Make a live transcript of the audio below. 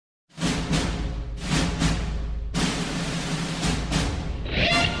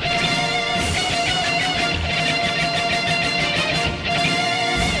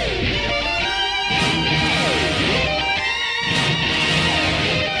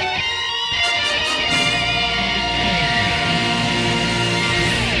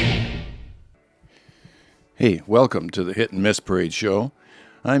Hey, welcome to the Hit and Miss Parade Show.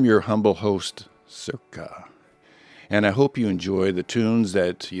 I'm your humble host, Circa, and I hope you enjoy the tunes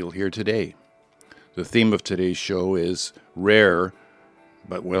that you'll hear today. The theme of today's show is rare,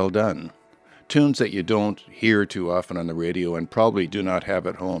 but well done. Tunes that you don't hear too often on the radio and probably do not have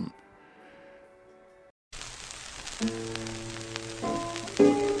at home.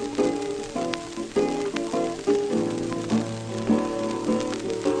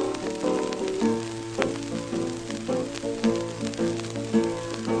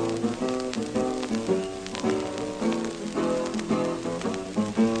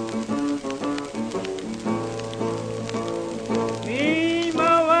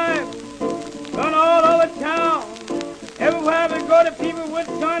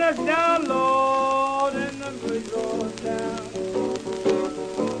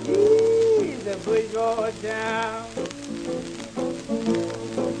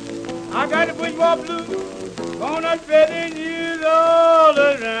 I got the bourgeois blues, gonna spreading news all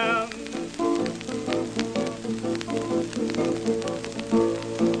around.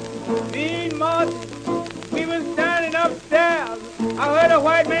 Me and Marty, we was standing upstairs. I heard a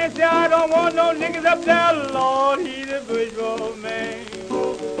white man say, I don't want no niggas up there. Lord, he's a bourgeois man.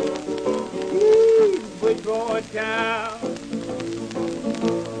 He's bourgeois town.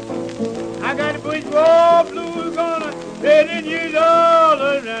 I got the bourgeois blues gonna spreading news all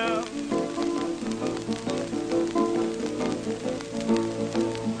around.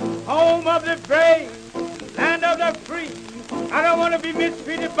 Home of the brave, land of the free. I don't want to be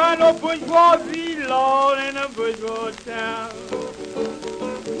mistreated by no bourgeoisie, Lord, in a bourgeois town.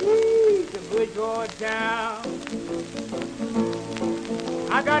 It's a bourgeois town.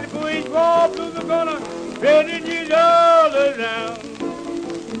 I got the bourgeois blues are gonna spread the news all around.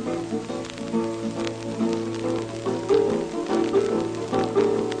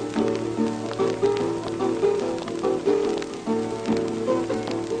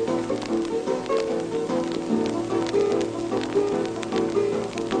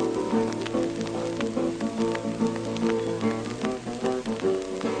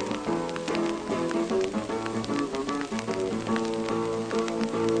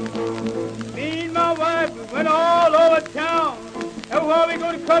 Everywhere we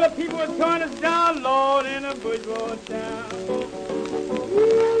go, the colored people will turn us down, Lord, in a bourgeois town.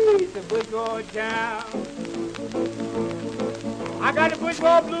 It's a bourgeois town. I got the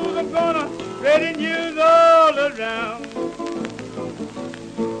bourgeois blues, I'm gonna spread the news all around.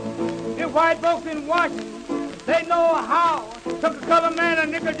 The white folks in Washington, they know how. Took a colored man a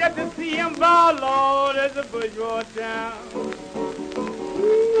nickel just to see him bow, Lord, it's a bourgeois town.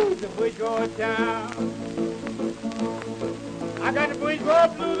 It's a bourgeois town. I got the bourgeois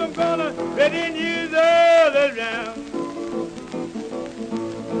blues, I'm gonna spread the news all around.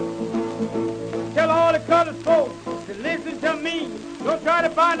 Tell all the colored folks to listen to me. Don't try to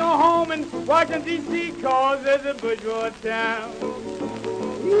find no home in Washington, D.C., cause there's a bourgeois town.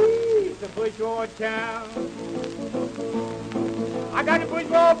 It's a bourgeois town. I got the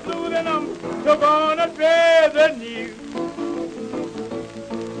bourgeois blues and I'm so gonna spread the news.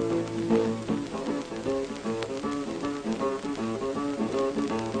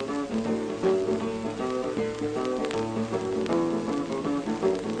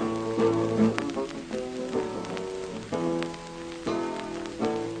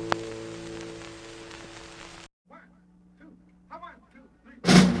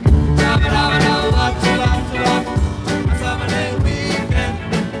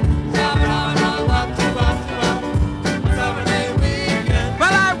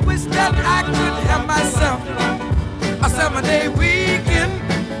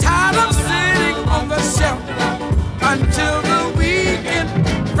 Until the weekend,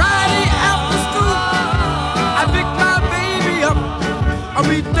 Friday after school, I pick my baby up.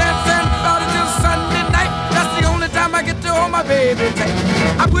 We dance and party till Sunday night. That's the only time I get to hold my baby tight.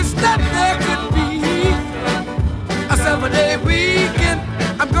 I wish that there could be a 7-day weekend.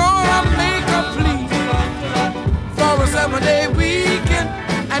 I'm gonna make a plea for a 7-day weekend.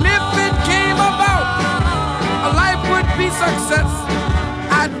 And if it came about, a life would be success.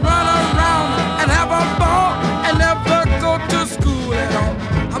 I'd run around and have a ball and never go to school at all.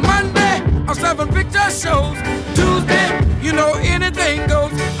 On Monday, I'm 7 picture shows. Tuesday, you know anything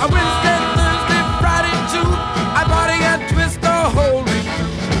goes. On Wednesday, Thursday, Friday too, I party and twist the whole week.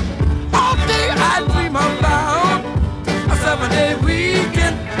 All day I dream about a 7-day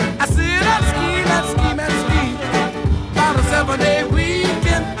weekend. I sit and scheme and scheme and scheme about a 7-day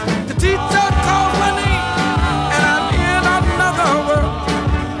weekend. The teacher calls my name and I'm in another world.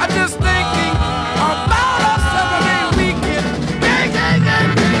 I'm just thinking about a 7-day weekend. Yeah, yeah, yeah,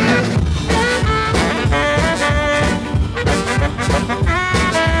 yeah.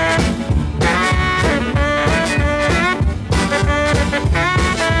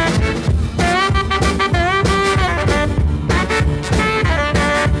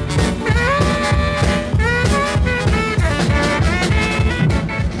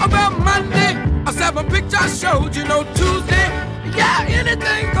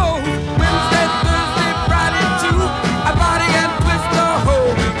 thing goes. Wednesday, Thursday, Friday too. I party and twist the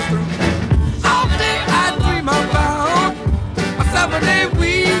whole week through. All day I dream about a 7-day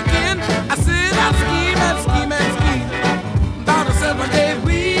weekend. I sit and scheme and scheme and scheme about a 7-day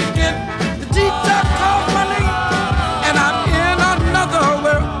weekend. The teacher calls my name and I'm in another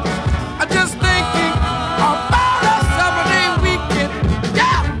world. I'm just thinking about a 7-day weekend.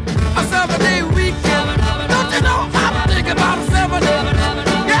 Yeah, a 7-day weekend. Don't you know I'm thinking about a 7-day?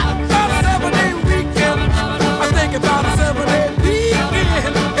 Yeah, about a 7-day weekend. I'm thinking about a 7-day weekend.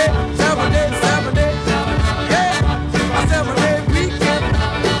 Hey, 7-day, 7-day. Yeah, a 7-day weekend.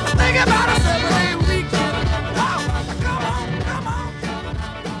 I'm thinking about a 7-day weekend. Oh, come on, come on.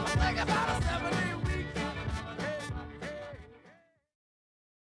 I'm thinking about a 7-day weekend.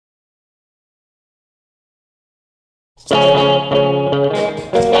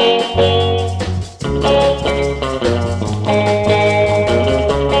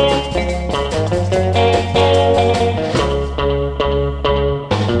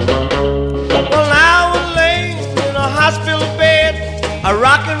 Well, I was laying in a hospital bed. A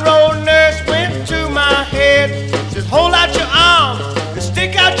rock and roll nurse went to my head. Says, hold out your arm and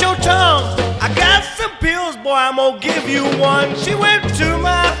stick out your tongue. I got some pills, boy, I'm gonna give you one. She went to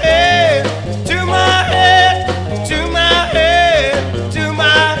my head, to my head, to my head, to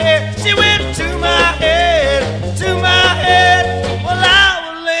my head. She went to my head, to my head. Well, I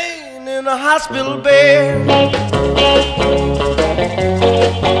was laying in a hospital bed.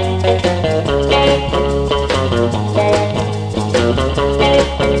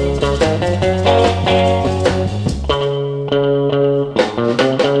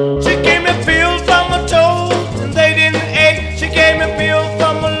 She gave me pills for my toes and they didn't ache. She gave me pills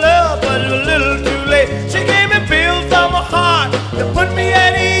for my love, but it was a little too late. She gave me pills for my heart to put me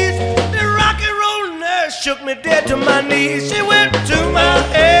at ease. The rock and roll nurse shook me dead to my knees. She went to my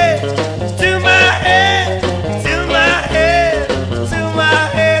head, to my head, to my head, to my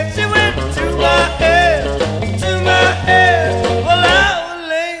head. She went to my head, to my head. Well, I was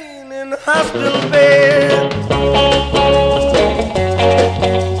laying in the hospital bed.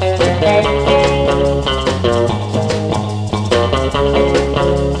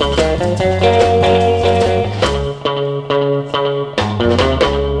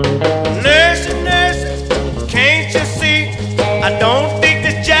 Nurse, nurse, can't you see? I don't think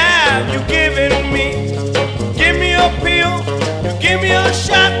this jive you giving me. Give me a pill, you give me a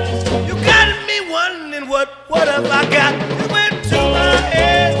shot. You got me wondering what have I got? You went to my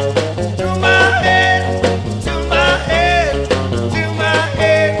head, to my head, to my head, to my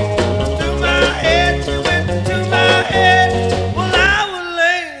head, to my head. You went to my head. Well, I was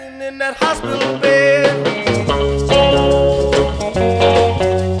laying in that hospital bed.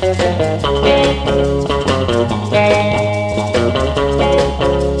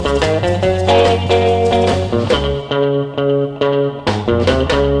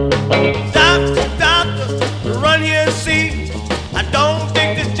 Doctor, doctor, run here and see. I don't think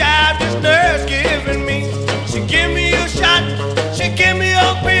this jive this nurse giving me. She give me a shot, she give me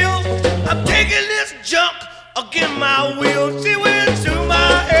a pill. I'm taking this junk against my will. She went to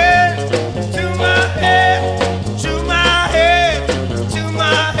my head, to my head, to my head, to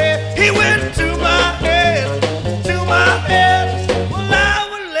my head. He went to my head, to my head. Well, I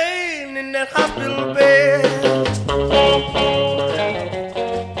was laying in that hospital bed.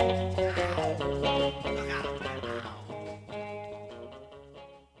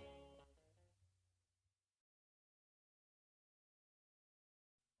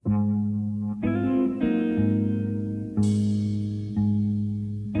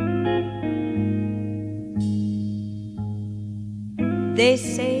 They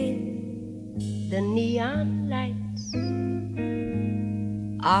say the neon lights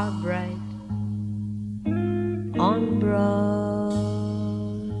are bright on Broadway.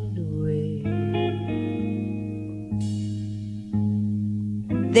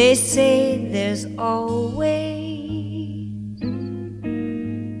 They say there's always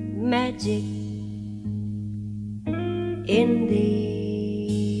magic in the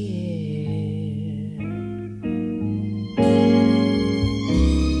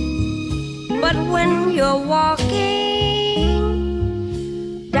but when you're walking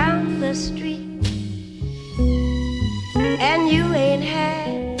down the street and you ain't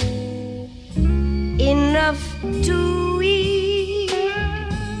had enough to eat,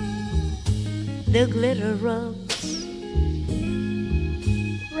 the glitter rubs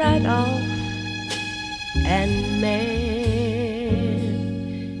right off, and man,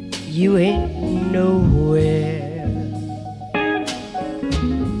 you ain't nowhere.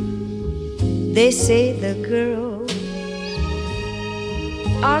 They say the girls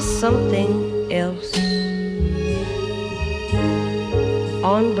are something else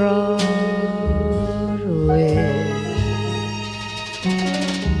on Broadway.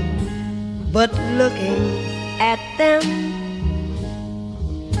 But looking at them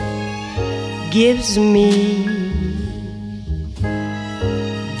gives me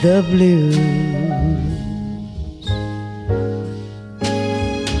the blues.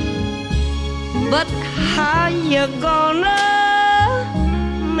 But how you gonna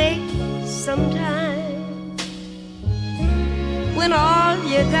make some time when all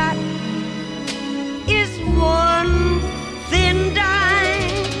you got is one thin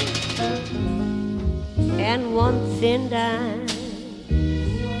dime, and one thin dime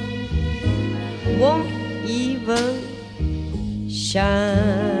won't even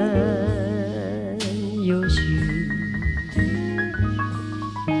shine your shoes.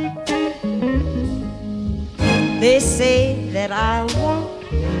 They say that I won't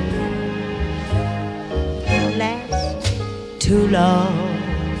last too long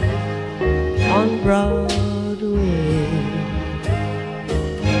on Broadway.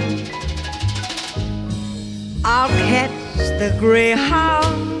 I'll catch the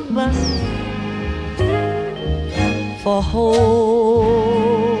Greyhound bus for home,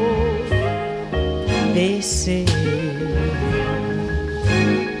 they say.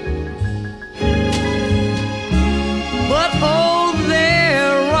 But oh,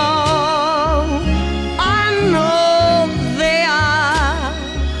 they're wrong, I know they are,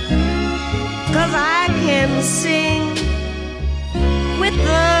 'cause I can sing with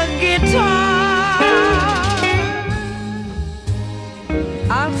the guitar.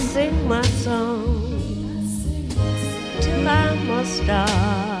 I'll sing my song till I'm a star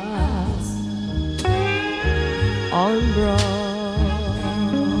on Broadway.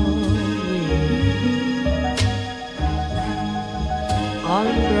 On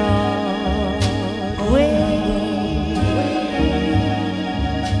Broadway.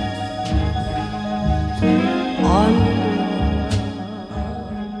 On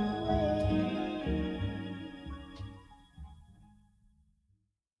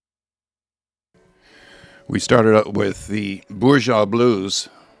We started out with the Bourgeois Blues,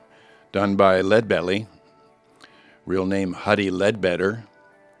 done by Leadbelly, real name Huddy Ledbetter.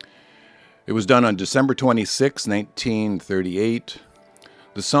 It was done on December 26, 1938.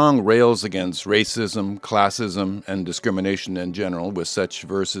 The song rails against racism, classism, and discrimination in general, with such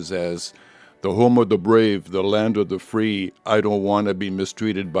verses as, "The home of the brave, the land of the free, I don't want to be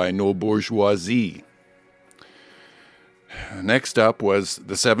mistreated by no bourgeoisie." Next up was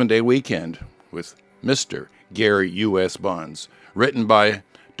The 7-Day Weekend with Mr. Gary U.S. Bonds, written by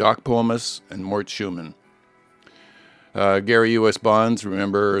Doc Pomus and Mort Schumann. Gary U.S. Bonds,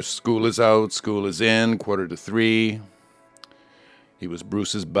 remember, School is Out, School is In, 2:45. He was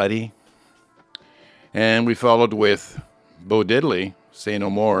Bruce's buddy. And we followed with Bo Diddley, Say No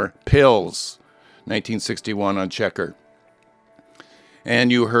More, Pills, 1961 on Checker.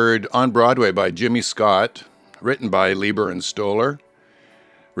 And you heard On Broadway by Jimmy Scott, written by Lieber and Stoller,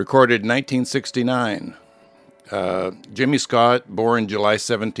 recorded 1969. Jimmy Scott, born July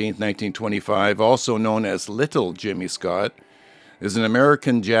 17, 1925, also known as Little Jimmy Scott, is an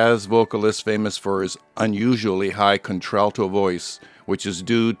American jazz vocalist famous for his unusually high contralto voice, which is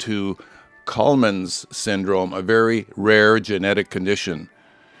due to Kallman's syndrome, a very rare genetic condition.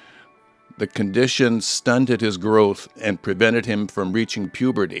 The condition stunted his growth and prevented him from reaching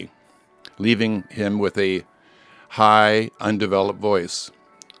puberty, leaving him with a high, undeveloped voice.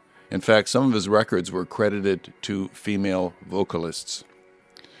 In fact, some of his records were credited to female vocalists.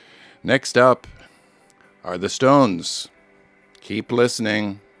 Next up are the Stones. Keep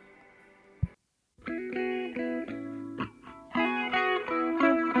listening.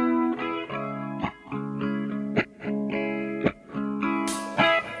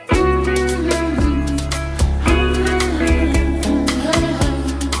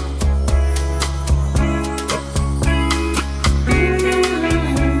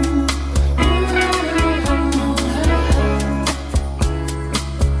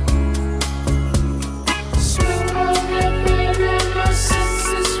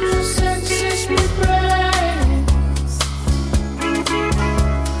 Senses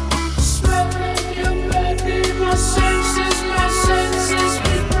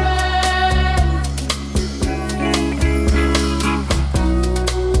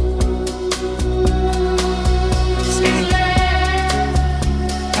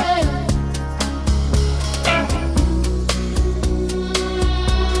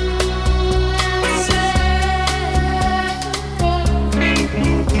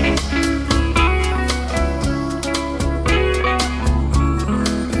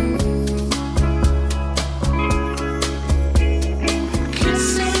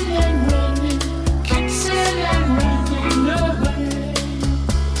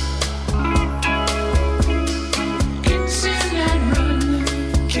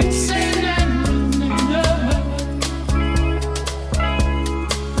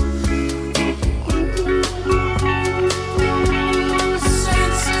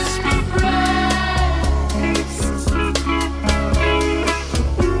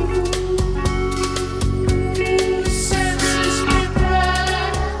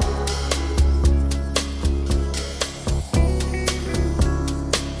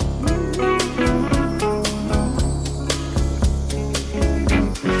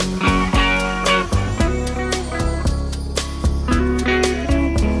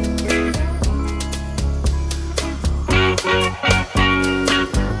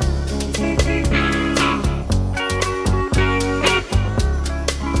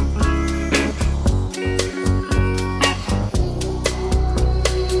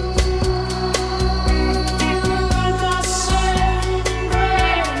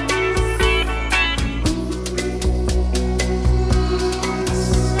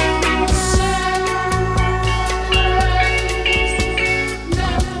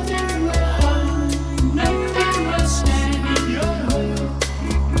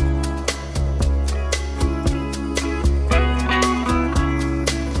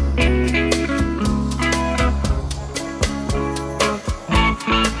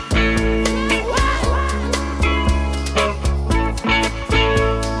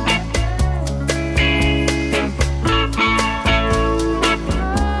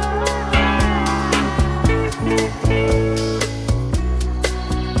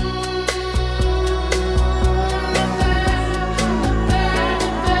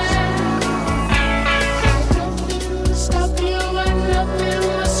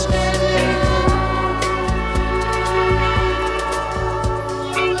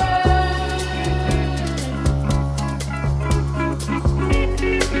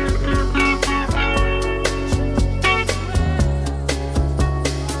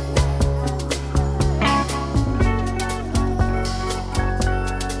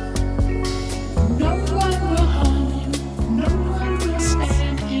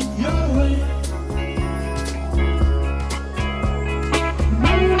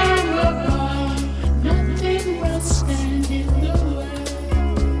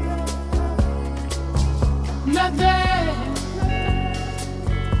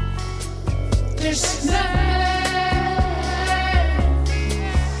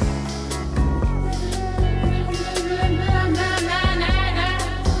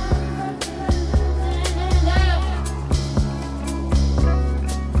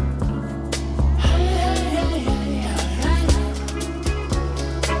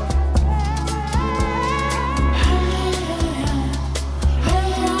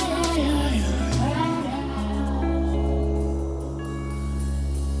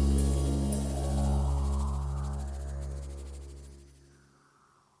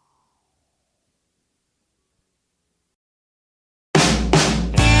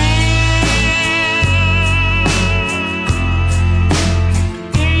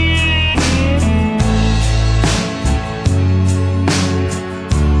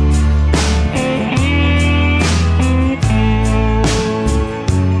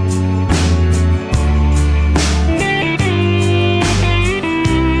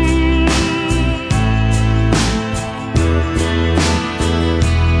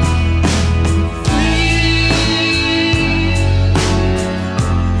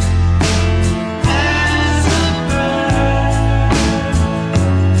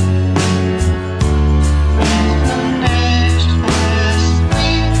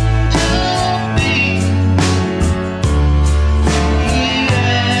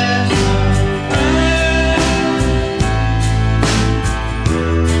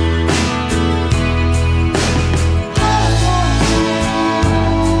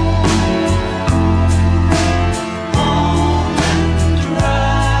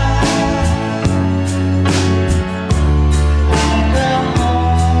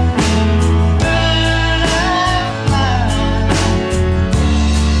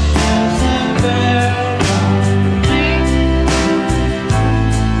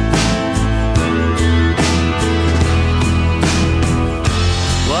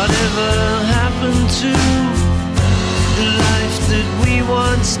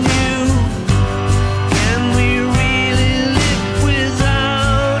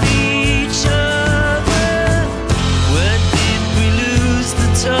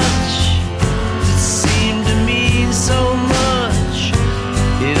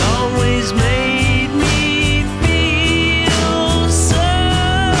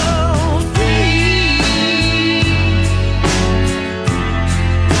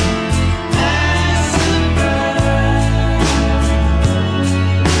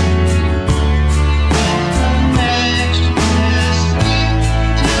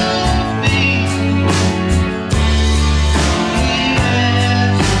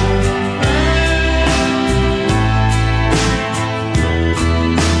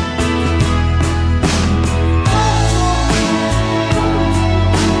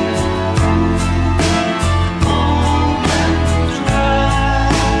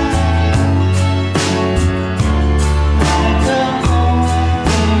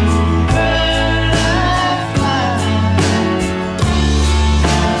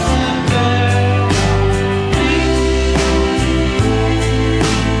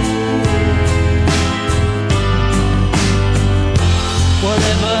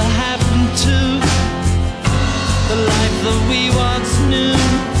whatever happened to the life that we once knew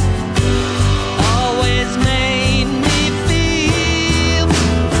always made me feel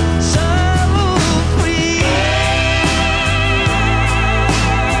so free.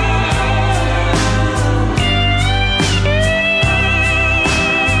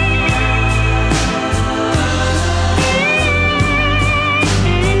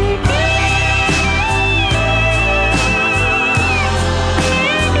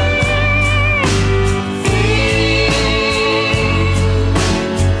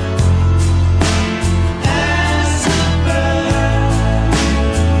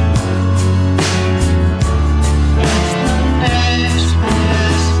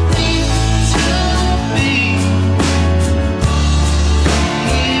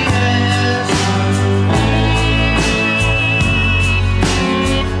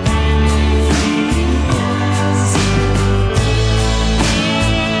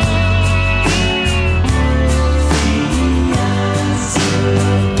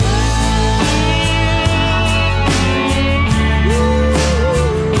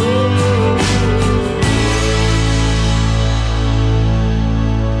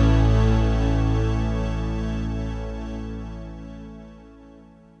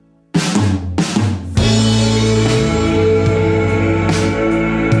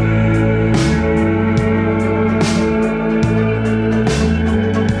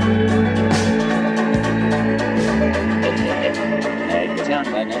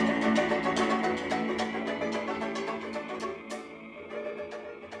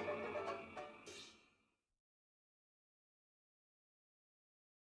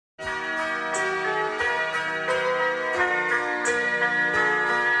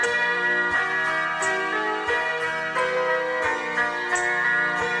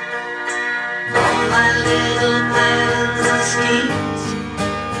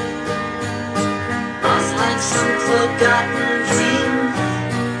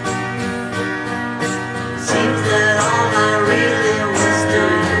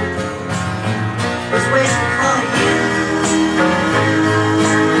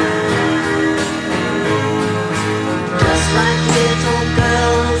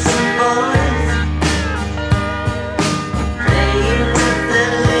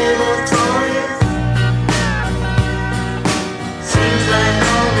 Seems like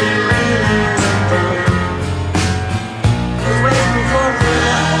all we really want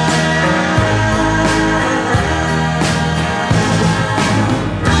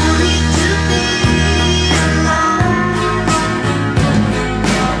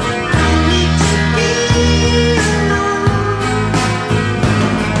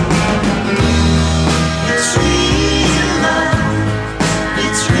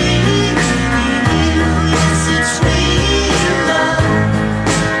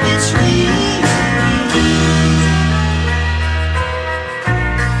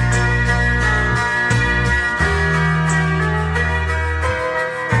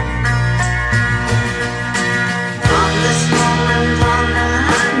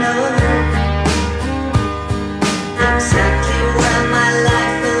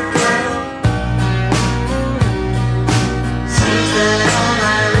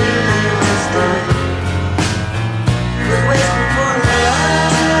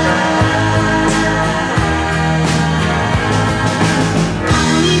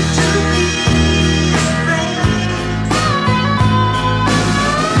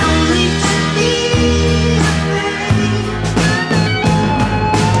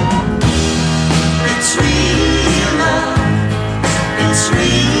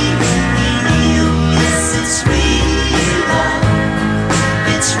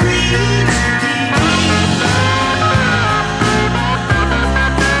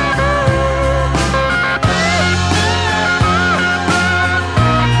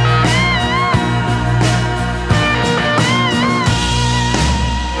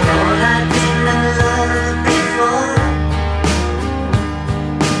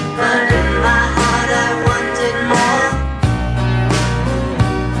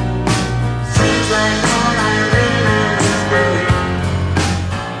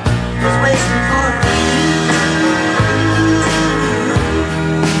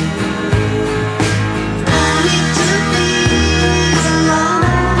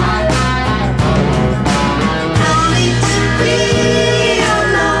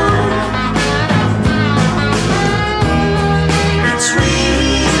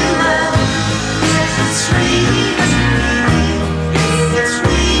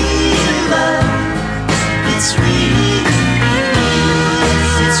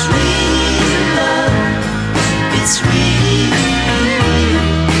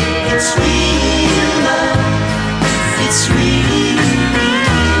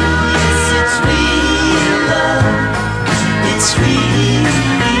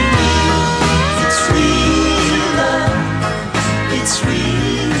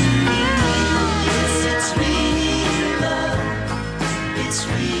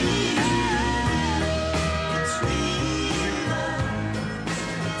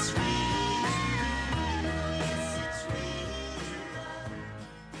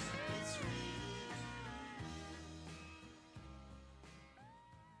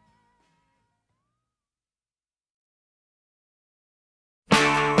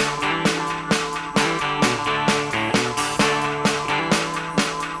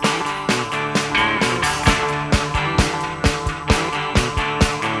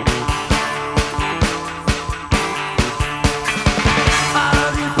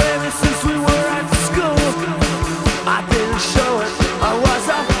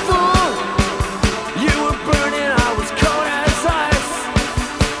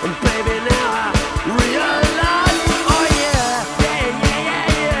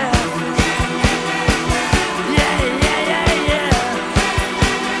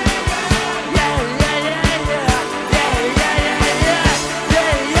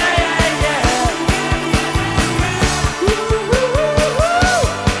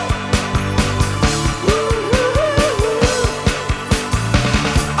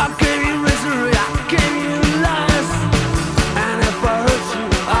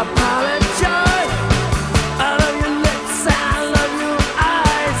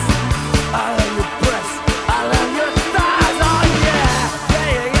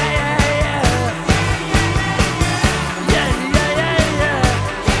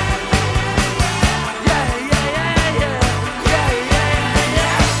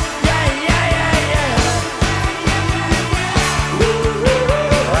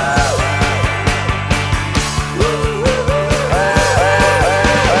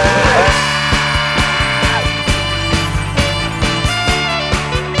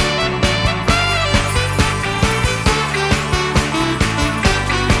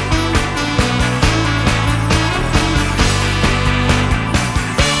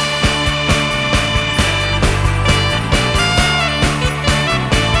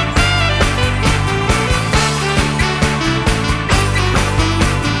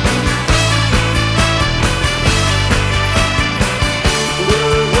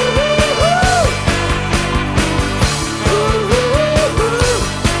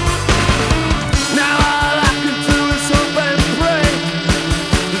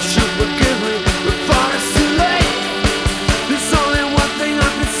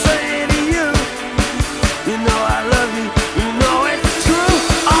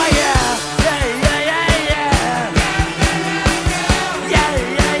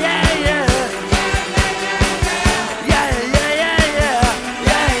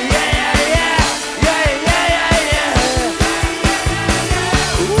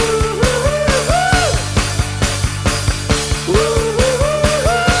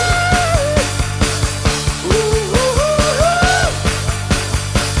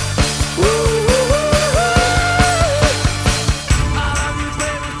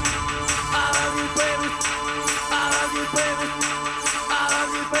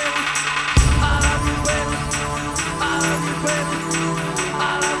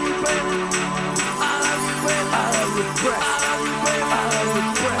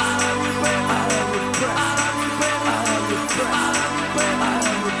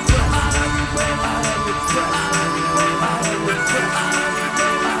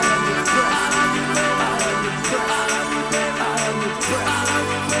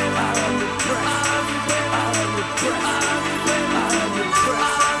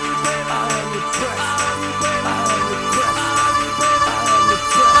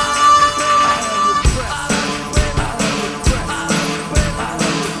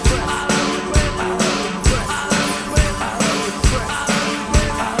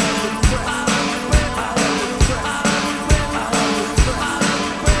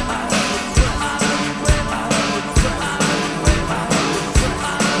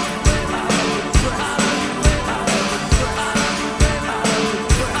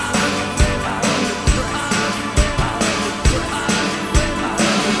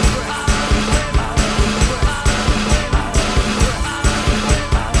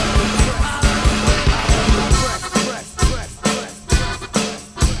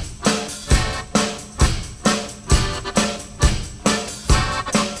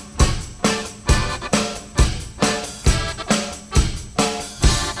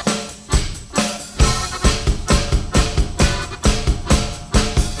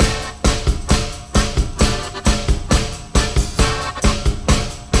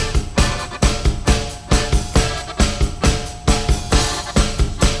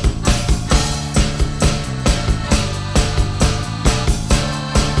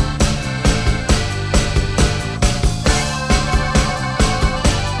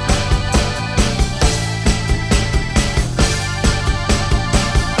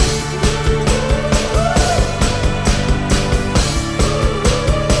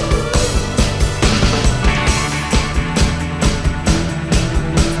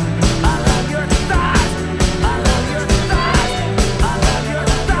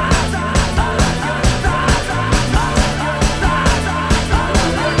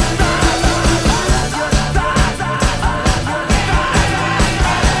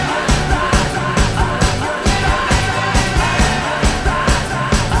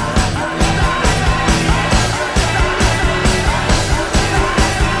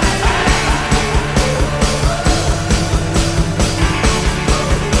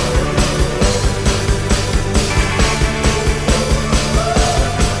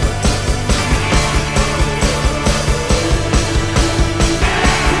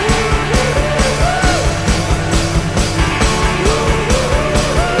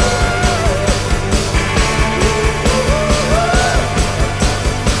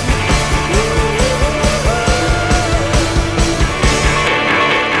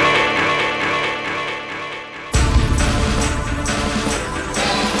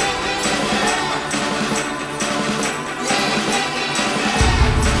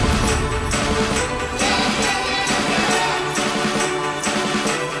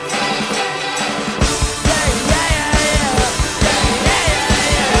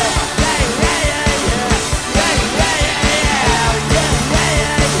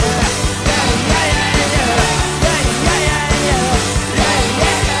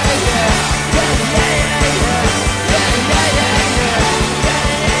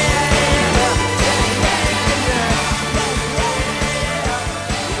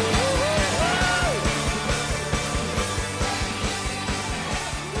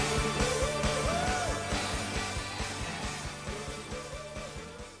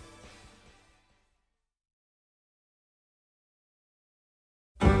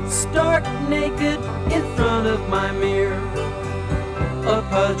stark naked in front of my mirror. A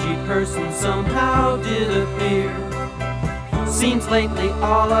pudgy person somehow did appear. Seems lately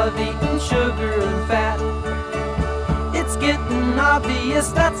all I've eaten sugar and fat. It's getting obvious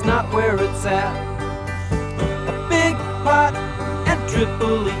that's not where it's at. A big pot and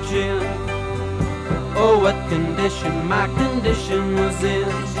Tripoli gin. Oh, what condition my condition was in.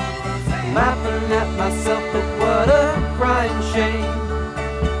 Laughing at myself, but what a crying shame.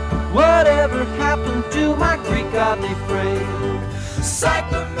 Whatever happened to my Greek godly frame?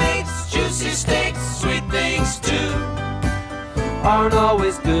 Cyclamates, juicy steaks, sweet things too, aren't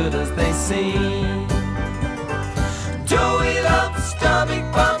always good as they seem. Doughy lumps,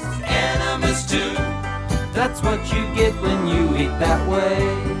 stomach bumps, enemies too. That's what you get when you eat that way.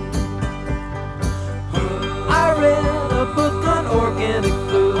 I read a book on organic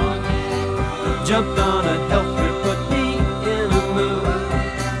food, jumped on a health trip, put me in a mood.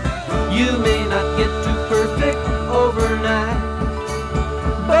 You may not get too perfect overnight,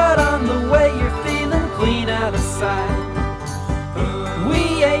 but on the way you're feeling clean out of sight.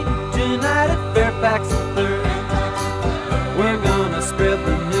 We ate tonight at Fairfax and 3rd. We're gonna spread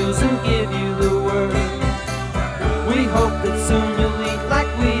the news and give you the word. We hope that soon you'll eat like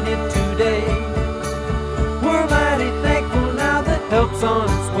we did today. We're mighty thankful now that help's on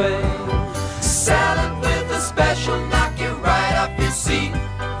its way. Salad with a special, knock you right off your seat,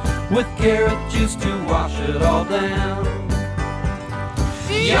 with carrot juice to wash it all down.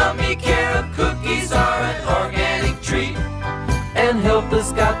 Yummy carrot cookies are an organic treat, and Help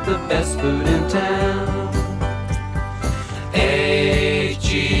has got the best food in town. H-E-L-P,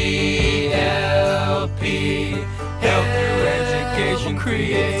 help your education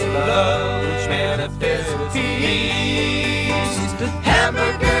creates love, which manifests peace.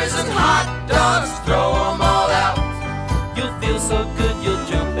 Hamburgers and hot dogs, throw them all out. You'll feel so good you'll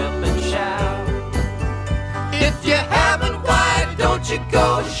jump up and shout. If you haven't, why don't you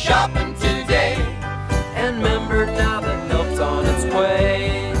go shopping today? And remember now that help's on its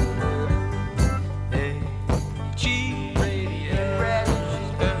way.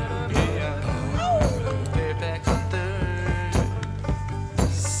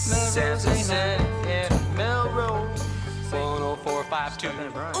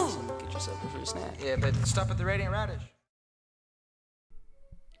 Get yourself a free snack. Yeah, but stop at the Radiant Radish.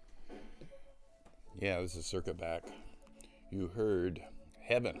 Yeah, this is Circa back. You heard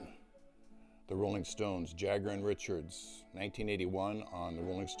Heaven, the Rolling Stones, Jagger and Richards, 1981 on the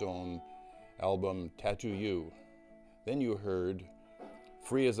Rolling Stone album Tattoo You. Then you heard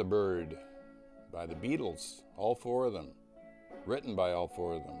Free as a Bird by the Beatles, all four of them, written by all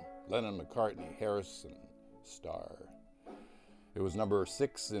four of them, Lennon, McCartney, Harrison, Starr. It was number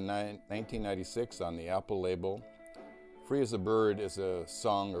 6 in 1996 on the Apple label. Free as a Bird is a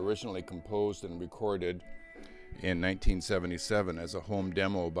song originally composed and recorded in 1977 as a home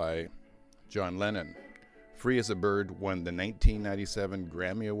demo by John Lennon. Free as a Bird won the 1997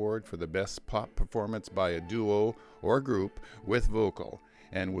 Grammy Award for the Best Pop Performance by a Duo or Group with Vocal,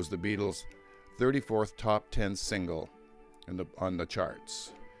 and was the Beatles' 34th top 10 single on the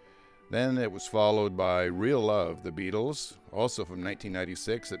charts. Then it was followed by Real Love, the Beatles, also from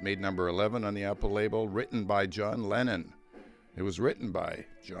 1996. It made number 11 on the Apple label, written by John Lennon. It was written by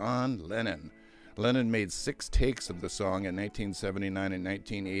John Lennon. Lennon made 6 takes of the song in 1979 and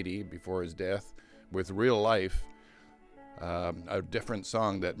 1980 before his death, with Real Life, a different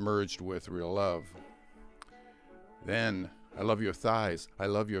song that merged with Real Love. Then I Love Your Thighs, I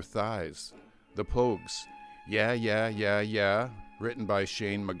Love Your Thighs. The Pogues, Yeah, Yeah, Yeah, Yeah, written by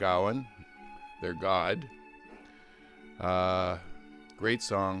Shane MacGowan, their god. Great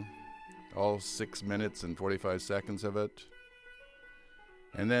song, all 6 minutes and 45 seconds of it.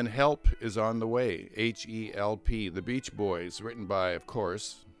 And then Help is on the Way, H-E-L-P, The Beach Boys, written by, of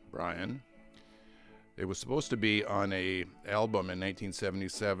course, Brian. It was supposed to be on a album in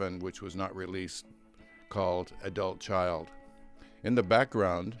 1977, which was not released, called Adult Child. In the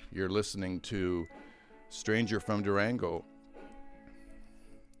background, you're listening to Stranger from Durango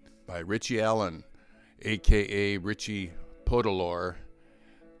by Richie Allen, a.k.a. Richie Podolor.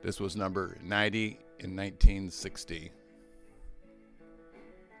 This was number 90 in 1960.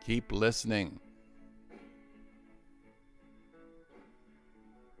 Keep listening.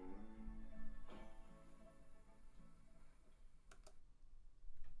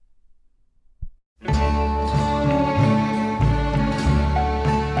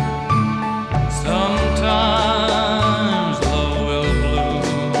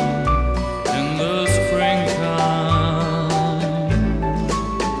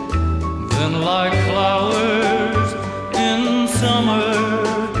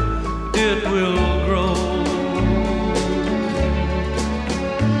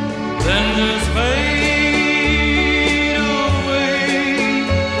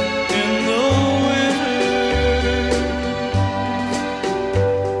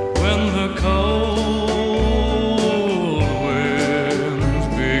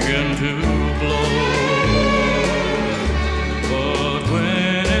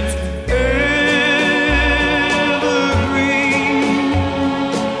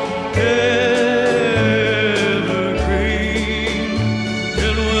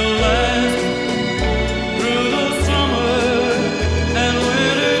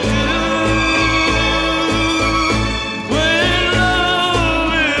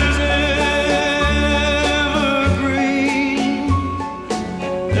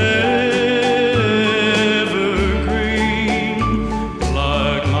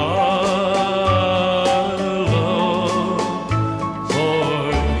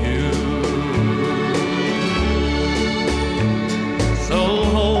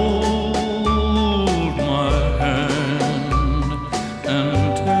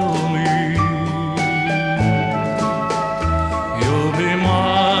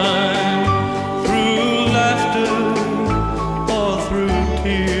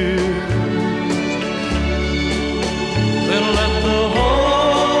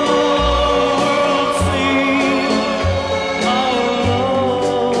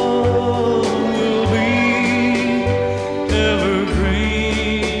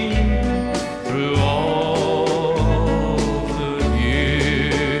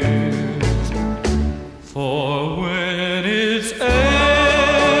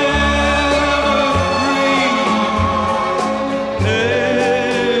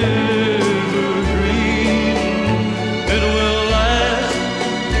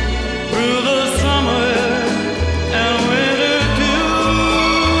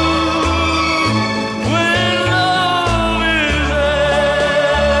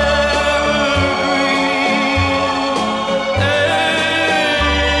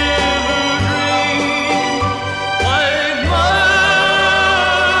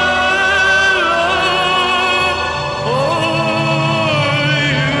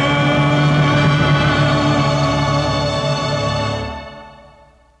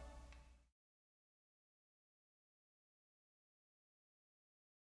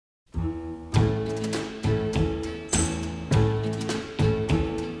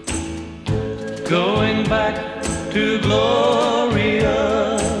 going back to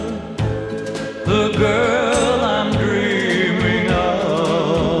Gloria, the girl I'm dreaming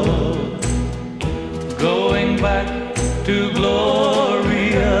of. Going back to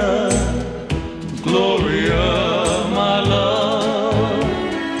Gloria, Gloria, my love.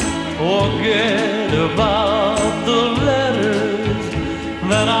 Forget about the letters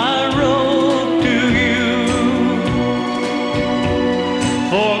that I wrote to you.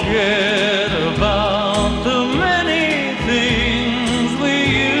 Forget about the many things we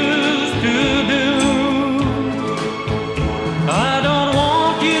used to do. I don't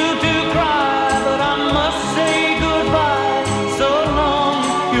want you to cry, but I must say goodbye. So long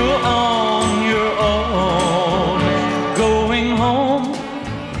you're on your own. Going home,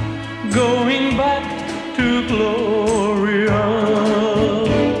 going back to Gloria.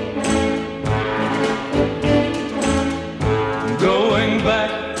 Going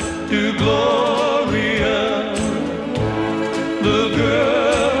back to Gloria, the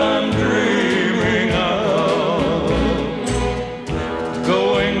girl I'm dreaming of.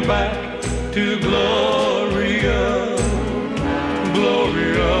 Going back to Gloria,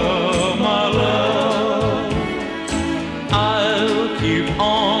 Gloria, my love. I'll keep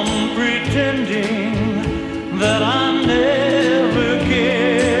on pretending that I never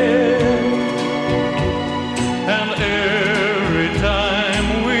cared. And every time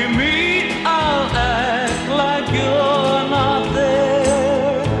we meet, I'll act like you're not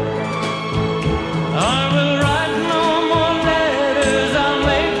there. I will write no more letters, I'll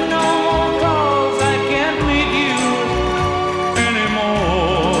make no more calls. I can't meet you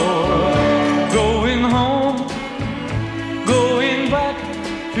anymore. Going home, going back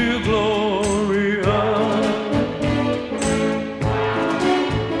to Gloria.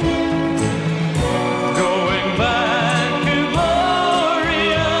 Going back to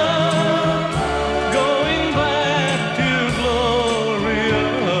Gloria, going back to Gloria,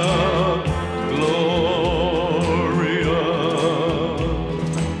 Gloria.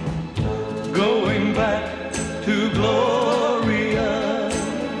 Going back to Gloria,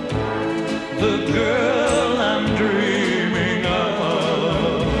 the girl I'm dreaming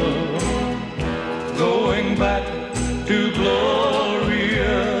of. Going back to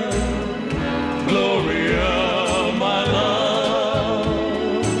Gloria, Gloria, my love.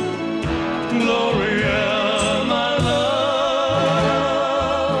 Gloria, my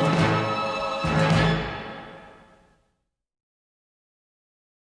love.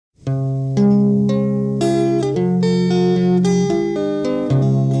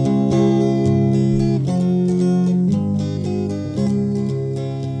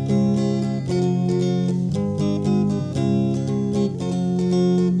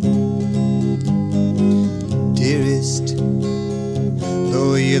 Dearest,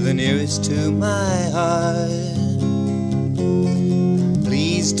 though you're the nearest to my heart,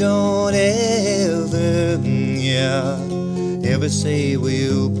 please don't ever, ever say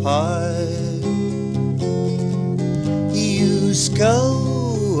we'll part. You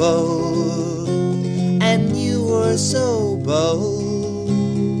scold, and you were so bold.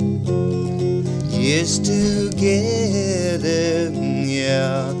 Years together,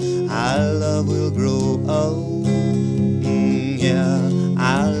 our love will grow old.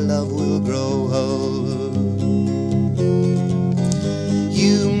 Our love will grow old.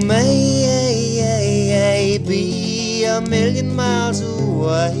 You may be a million miles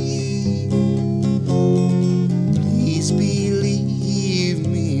away. Please believe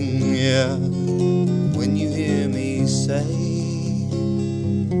me, when you hear me say,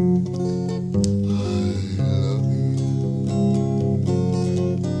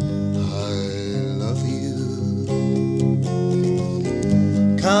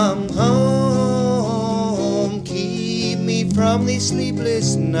 come home, keep me from these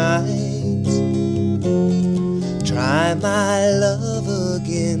sleepless nights. Try my love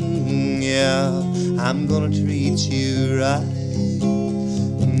again, I'm gonna treat you right.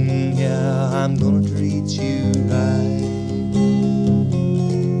 I'm gonna treat you right.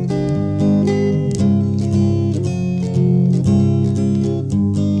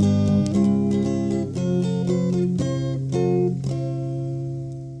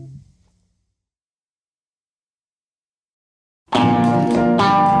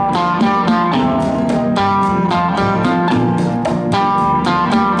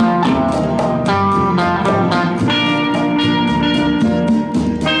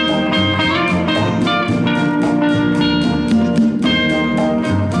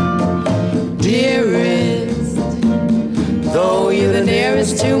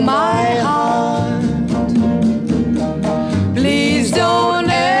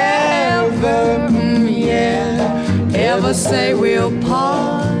 never say we'll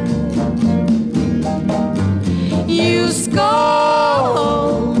part. You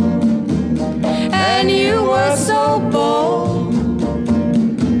scold, and you were so bold.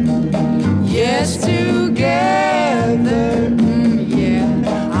 Yes, together, yeah,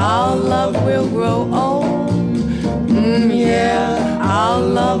 our love will grow old. Yeah, our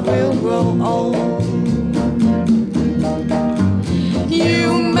love will grow old.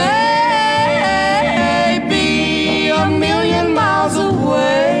 You may be a million miles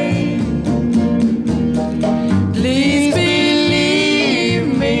away. Please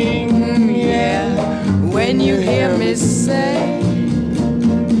believe me, yeah, when you hear me say,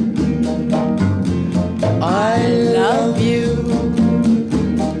 I love you.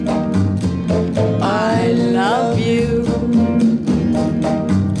 I love you.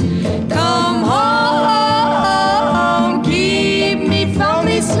 Come home, keep me from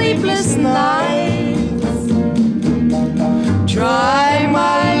these sleepless nights. Try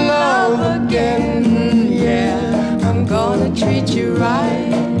my love again, yeah, I'm gonna treat you right.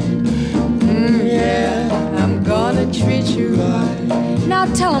 Yeah, I'm gonna treat you right. Now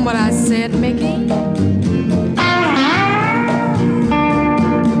tell him what I said, Mickey.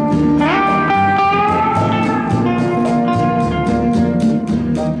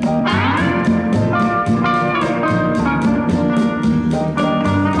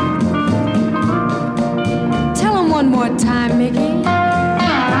 One more time, Mickey.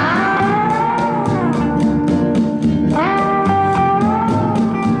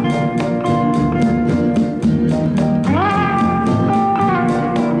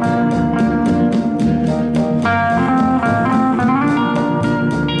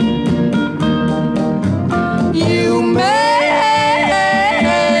 You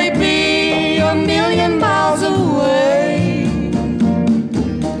may be a million miles away.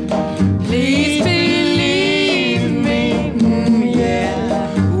 Please believe me,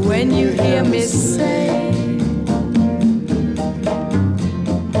 yeah, when you hear me say,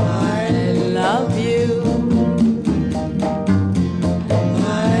 I love you.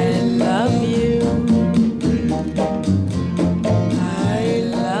 I love you. I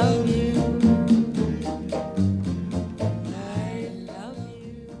love you. I love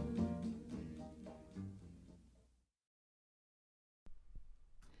you.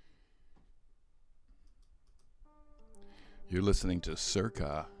 You're listening to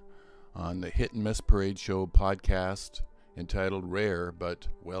Circa on the Hit and Miss Parade Show podcast entitled Rare But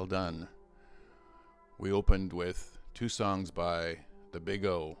Well Done. We opened with two songs by the Big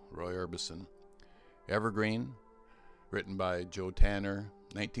O, Roy Orbison. Evergreen, written by Joe Tanner,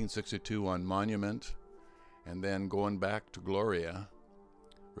 1962 on Monument, and then Going Back to Gloria,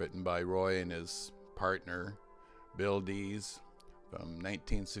 written by Roy and his partner, Bill Dees, from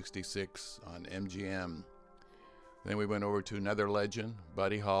 1966 on MGM. Then we went over to another legend,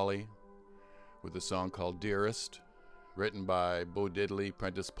 Buddy Holly, with a song called Dearest, written by Bo Diddley,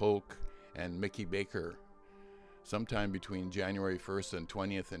 Prentice Polk, and Mickey Baker, sometime between January 1st and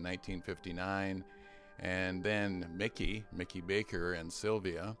 20th in 1959. And then Mickey Baker and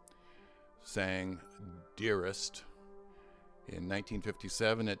Sylvia sang Dearest. In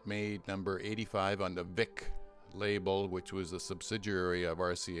 1957, it made number 85 on the Vic label, which was a subsidiary of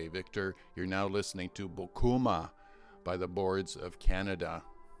RCA Victor. You're now listening to Bokuma by the Boards of Canada.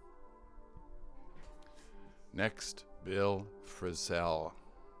 Next, Bill Frisell.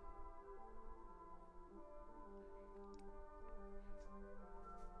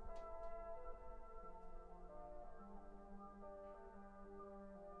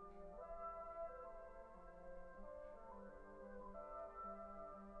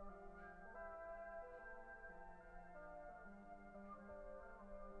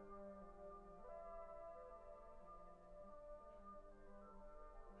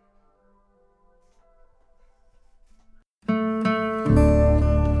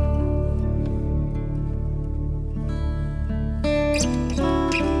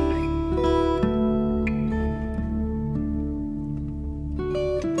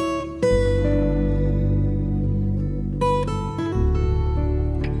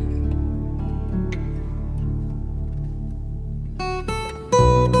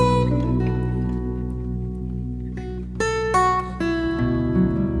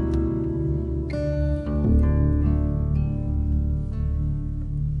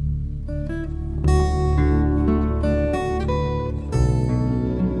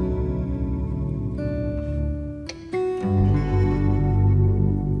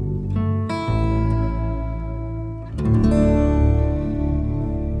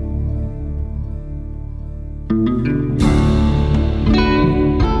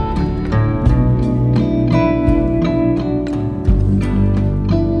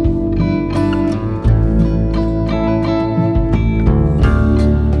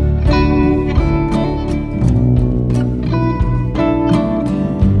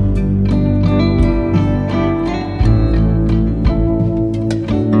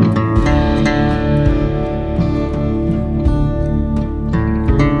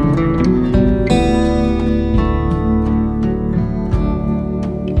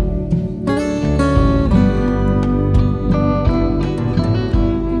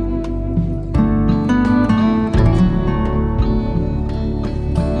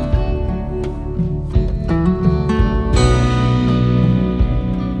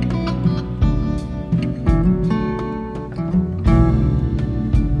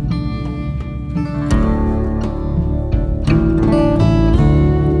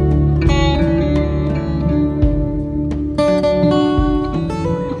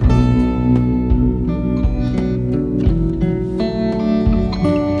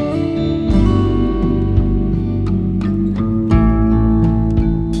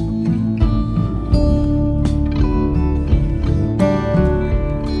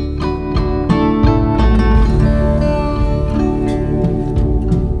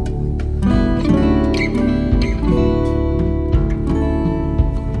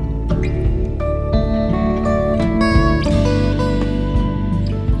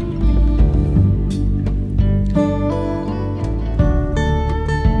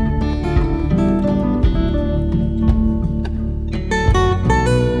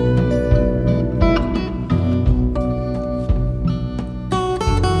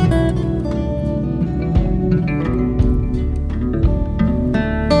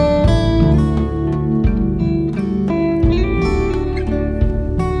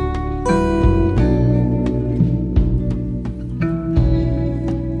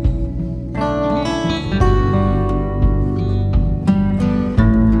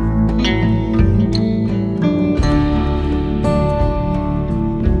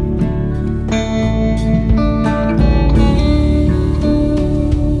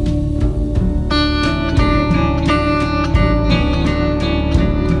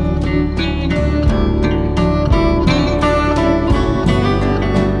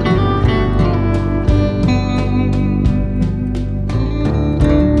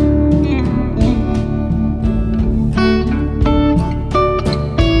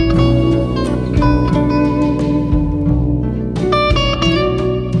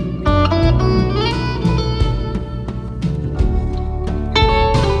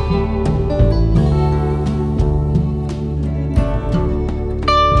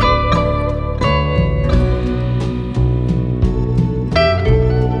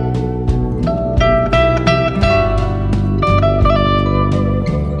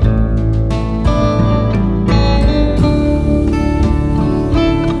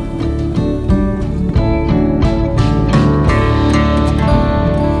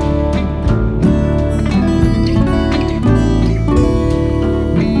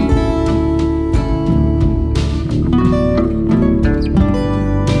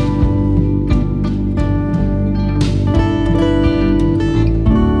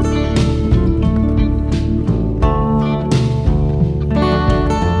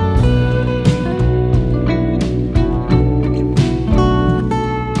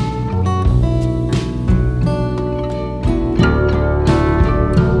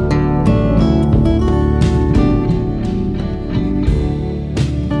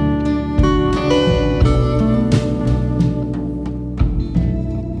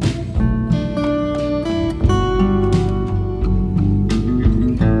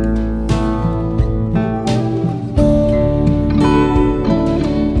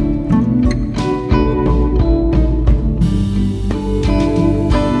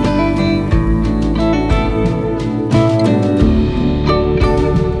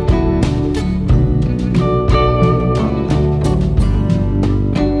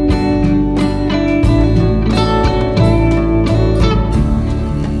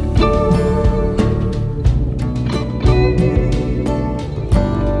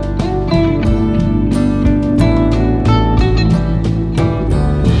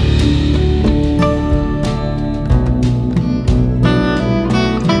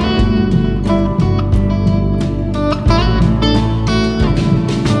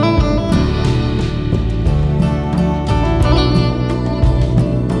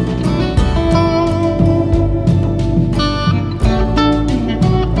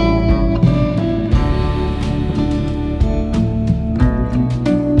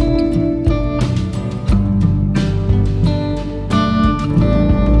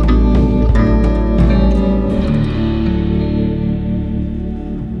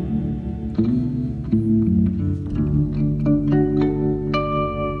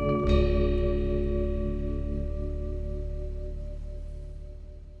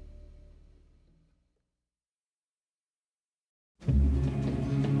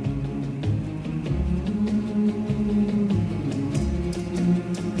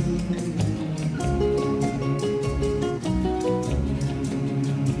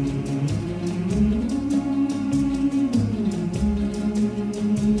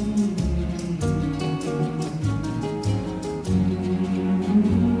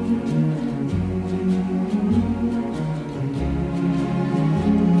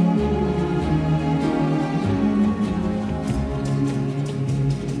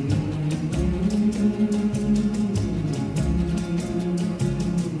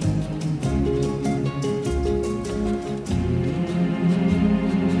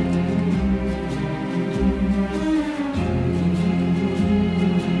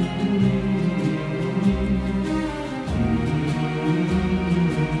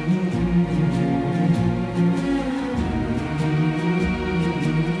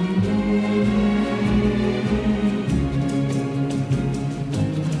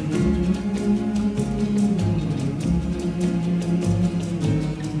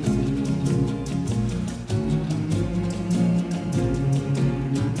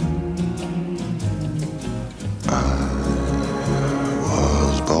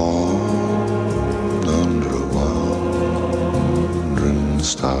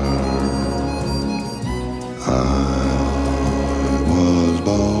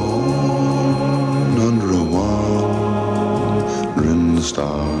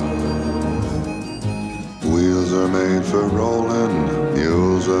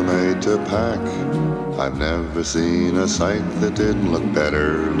 to pack. I've never seen a sight that didn't look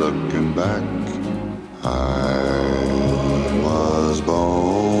better looking back. I was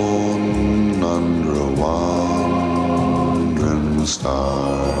born under a wandering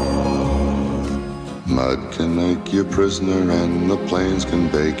star. Mud can make you prisoner and the plains can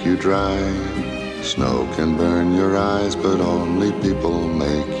bake you dry. Snow can burn your eyes, but only people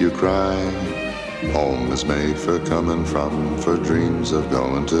make you cry. Home is made for coming from, for dreams of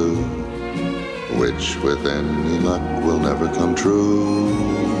going to, which with any luck will never come true.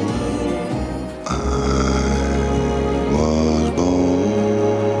 I was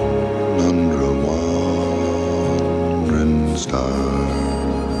born under a wandering star.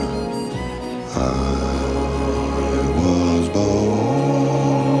 I was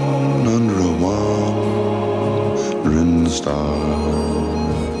born under a wandering star.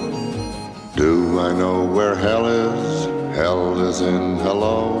 Do I know where hell is? Hell is in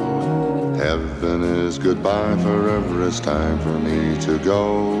hello. Heaven is goodbye, forever it's time for me to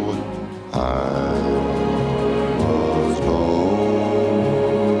go. I was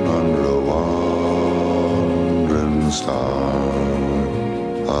born under a wandering star.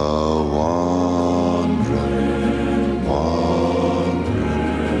 A wandering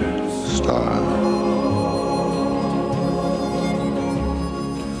star.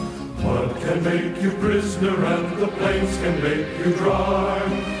 Can make you prisoner and the plains can make you dry.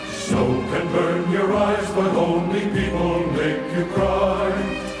 Snow can burn your eyes, but only people make you cry.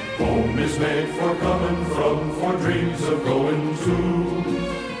 Home is made for coming from, for dreams of going to,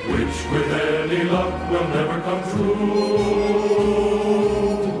 which with any luck will never come true.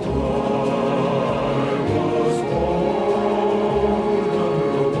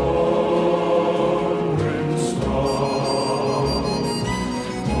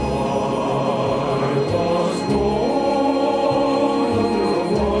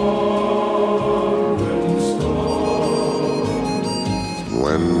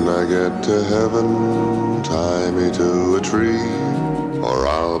 Get to heaven, tie me to a tree, or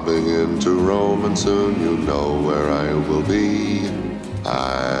I'll begin to roam and soon you know where I will be.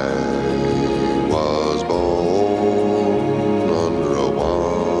 I was born under a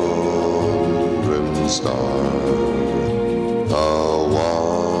wandering star, a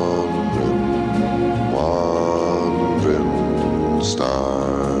wandering star.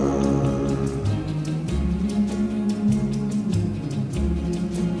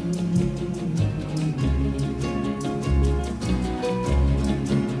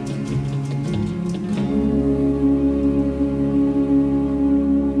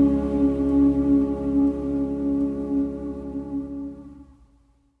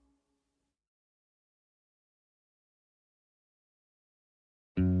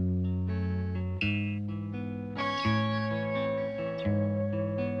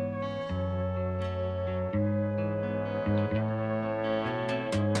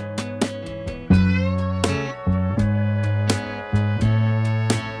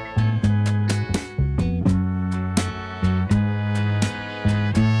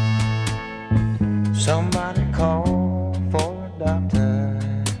 Somebody call for a doctor.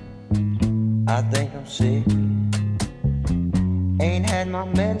 I think I'm sick. Ain't had my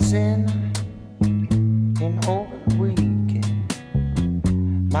medicine in over a week.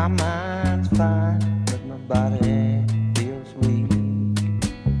 My mind's fine, but my body feels weak.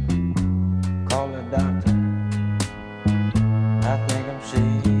 Call a doctor. I think I'm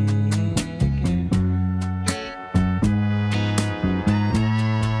sick.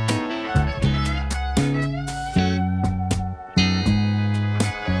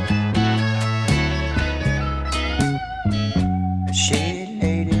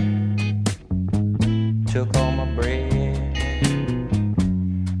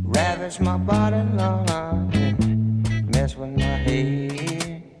 My body long and mess with my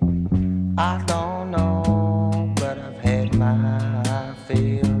head. I don't know, but I've had my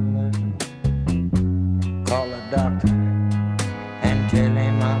fill. Call a doctor and tell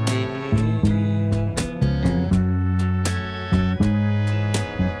him I'm ill.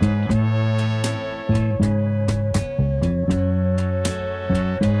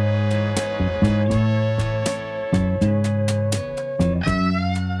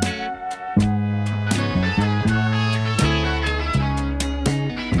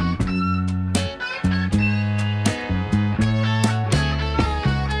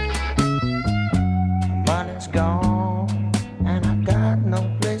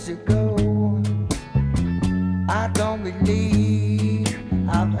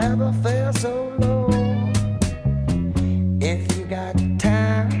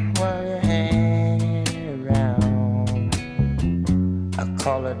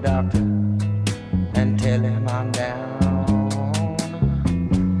 Call a doctor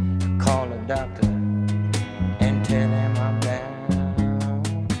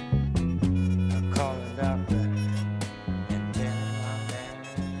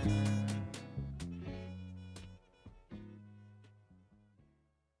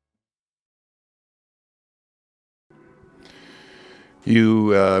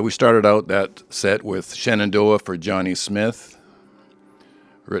We started out that set with Shenandoah for Johnny Smith,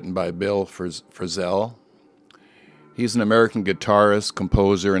 written by Bill Frisell. He's an American guitarist,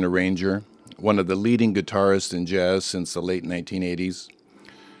 composer, and arranger, one of the leading guitarists in jazz since the late 1980s.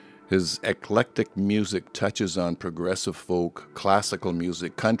 His eclectic music touches on progressive folk, classical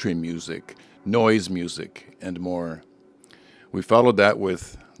music, country music, noise music, and more. We followed that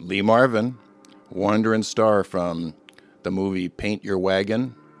with Lee Marvin, Wandering Star from the movie Paint Your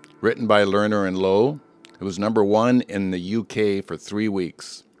Wagon, written by Lerner and Lowe. It was number one in the UK for 3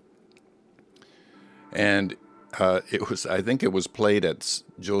 weeks. And I think it was played at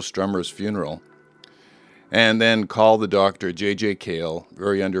Joe Strummer's funeral. And then Call the Doctor, J.J. Cale,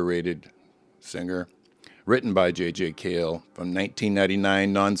 very underrated singer, written by J.J. Cale from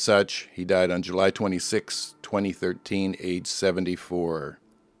 1999, Nonsuch. He died on July 26, 2013, age 74.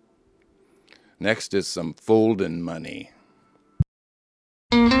 Next is some Foldin' Money.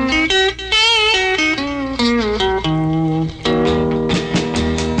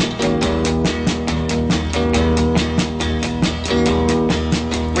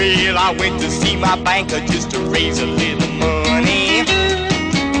 Well, I went to see my banker just to raise a little money.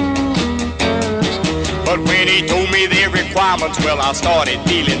 But when he told me their requirements, well, I started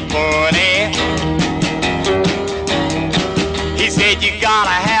feeling funny. He said, you gotta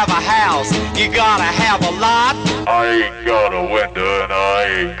have a house, you gotta have a lot. I ain't got a window and I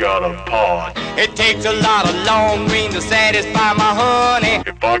ain't got a pot. It takes a lot of long green to satisfy my honey.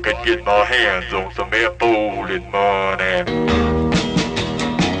 If I could get my hands on some folded money.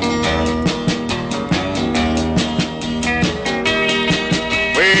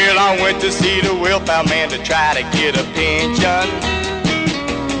 Well, I went to see the welfare man to try to get a pension.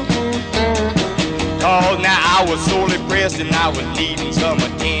 Cause now I was sorely pressed and I was needing some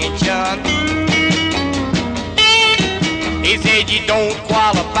attention. He said you don't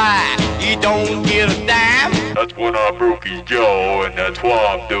qualify, you don't get a dime. That's when I broke his jaw and that's why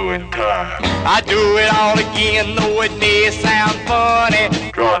I'm doing time. I do it all again, though it may sound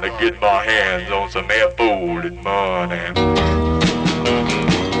funny. Trying to get my hands on some folded money.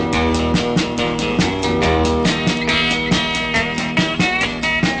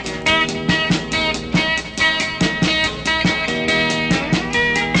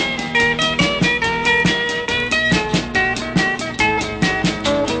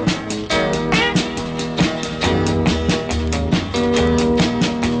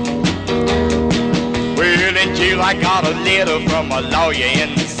 I got a letter from a lawyer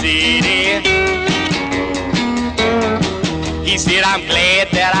in the city. He said, I'm glad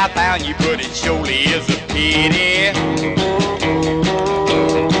that I found you, but it surely is a pity.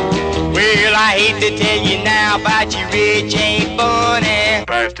 Well, I hate to tell you now about you rich ain't funny.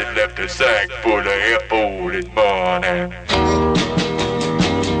 Bastard left a sack full of folded money.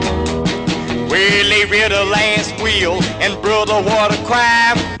 Well, they rid a last will, and brother, what a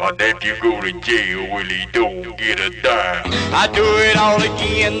crime. My nephew go to jail, well, he don't get a dime. I do it all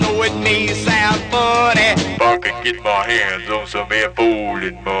again, though it may sound funny. If I could get my hands on some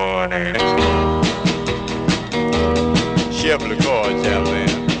folded money. Shuffle the cards out there.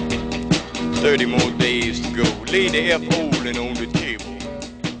 30 more days to go. Lay the folding on the table.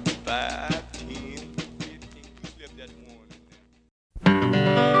 5, 10, 15, slip that one.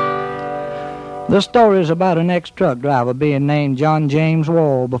 The story is about an ex-truck driver being named John James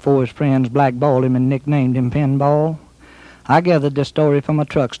Wall before his friends blackballed him and nicknamed him Pinball. I gathered this story from a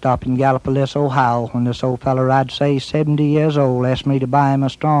truck stop in Gallipolis, Ohio, when this old feller, I'd say 70 years old, asked me to buy him a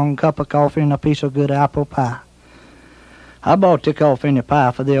strong cup of coffee and a piece of good apple pie. I bought the coffee and the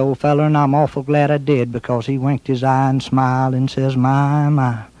pie for the old feller, and I'm awful glad I did, because he winked his eye and smiled and says, my,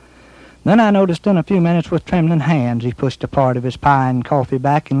 my. Then I noticed in a few minutes with trembling hands he pushed a part of his pie and coffee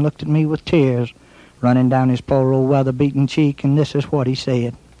back and looked at me with tears running down his poor old weather-beaten cheek, and this is what he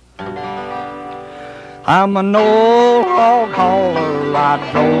said. I'm an old hog hauler,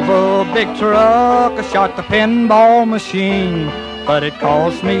 I drove a big truck, I shot the pinball machine, but it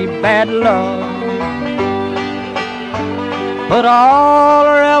cost me bad luck. But all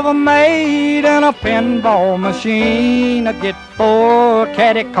I ever made in a pinball machine, I'd get 4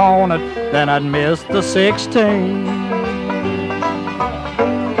 catty-cornered, then I'd miss the 16.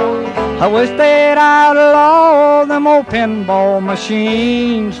 I wish they'd outlaw them old pinball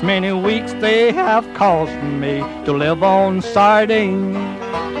machines. Many weeks they have cost me to live on sardines.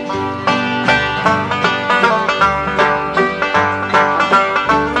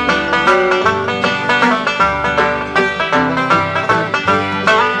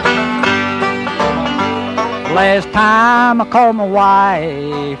 last time I called my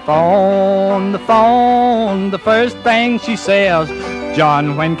wife on the phone, the first thing she says,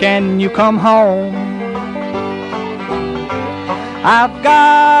 John, when can you come home? I've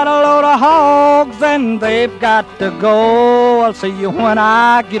got a load of hogs and they've got to go. I'll see you when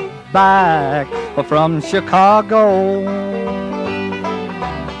I get back from Chicago.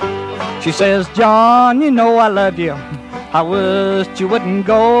 She says, John, you know I love you. I wish you wouldn't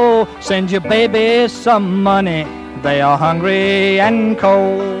go. Send your babies some money. They are hungry and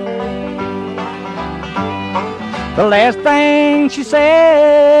cold. The last thing she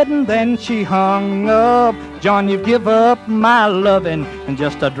said, and then she hung up. John, you give up my loving and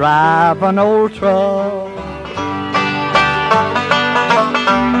just to drive an old truck.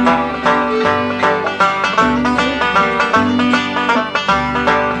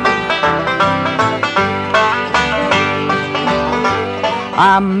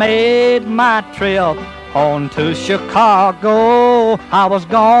 I made my trip on to Chicago. I was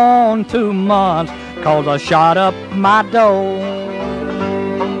gone 2 months 'cause I shot up my dough.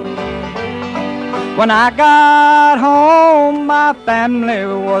 When I got home, my family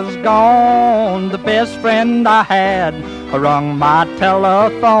was gone. The best friend I had rung my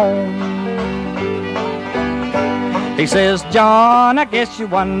telephone. He says, John, I guess you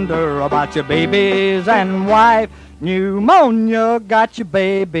wonder about your babies and wife. Pneumonia got your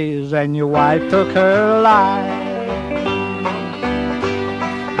babies and your wife took her life.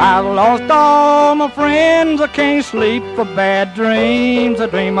 I've lost all my friends, I can't sleep for bad dreams. I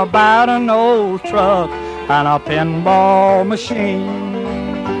dream about an old truck and a pinball machine.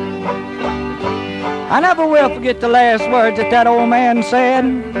 I never will forget the last words that old man said.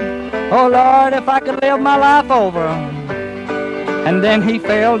 Oh Lord, if I could live my life over. And then he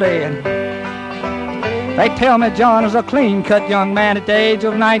fell dead. They tell me John is a clean-cut young man at the age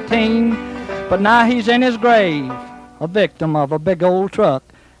of 19, but now he's in his grave, a victim of a big old truck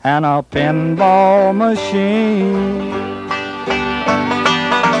and a pinball machine.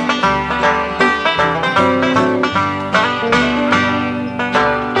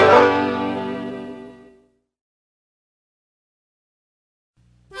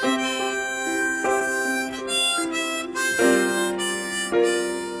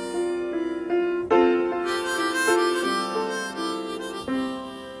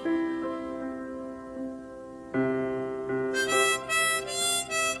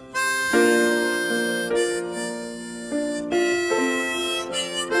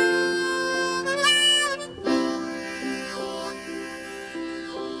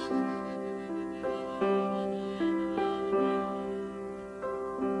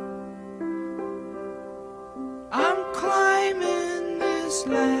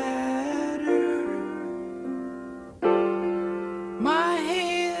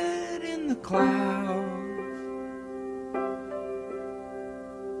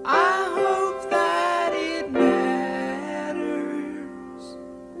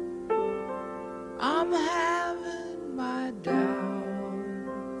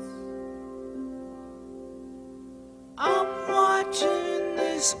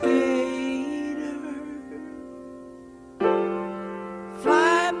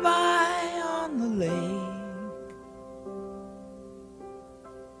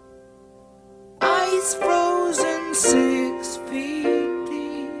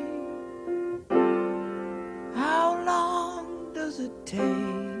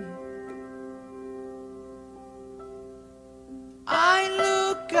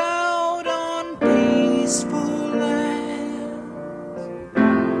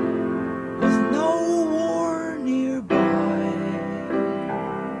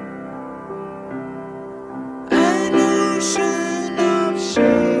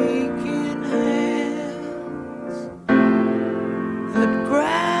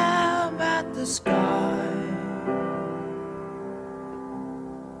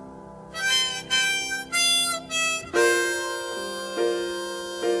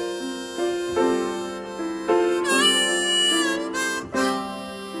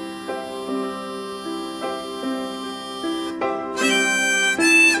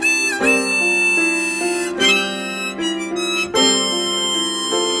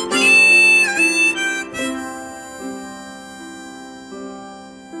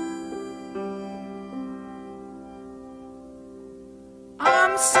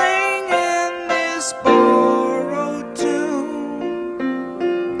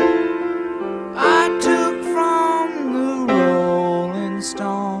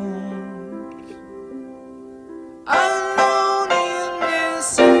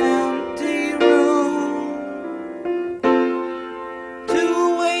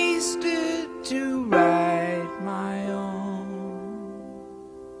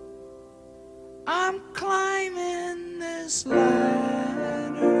 I'm climbing this ladder,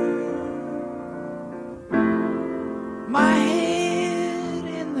 my head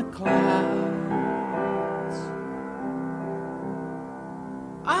in the clouds.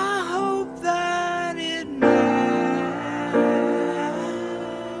 I hope that it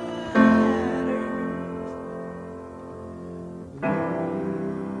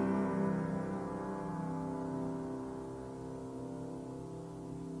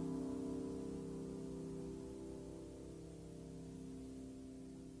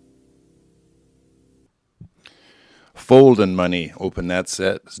Foldin' Money opened that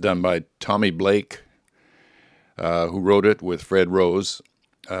set. It's done by Tommy Blake, who wrote it with Fred Rose.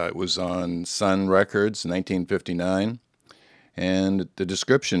 It was on Sun Records, 1959. And the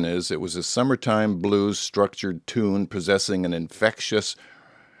description is, it was a summertime blues structured tune possessing an infectious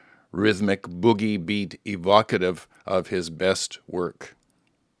rhythmic boogie beat evocative of his best work.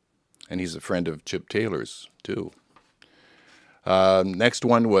 And he's a friend of Chip Taylor's, too. Next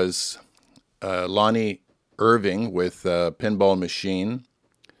one was Lonnie Irving with Pinball Machine,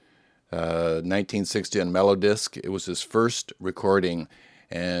 1960 on Melodisc. It was his first recording,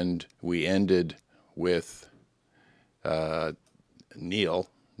 and we ended with Neil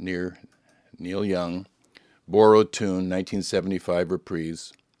Young, Borrowed Tune, 1975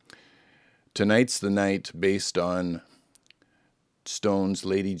 reprise. Tonight's the Night, based on Stone's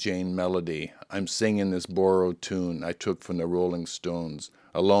Lady Jane melody. I'm singing this borrowed tune I took from the Rolling Stones.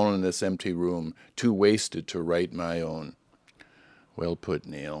 Alone in this empty room, too wasted to write my own. Well put,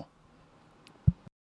 Neil.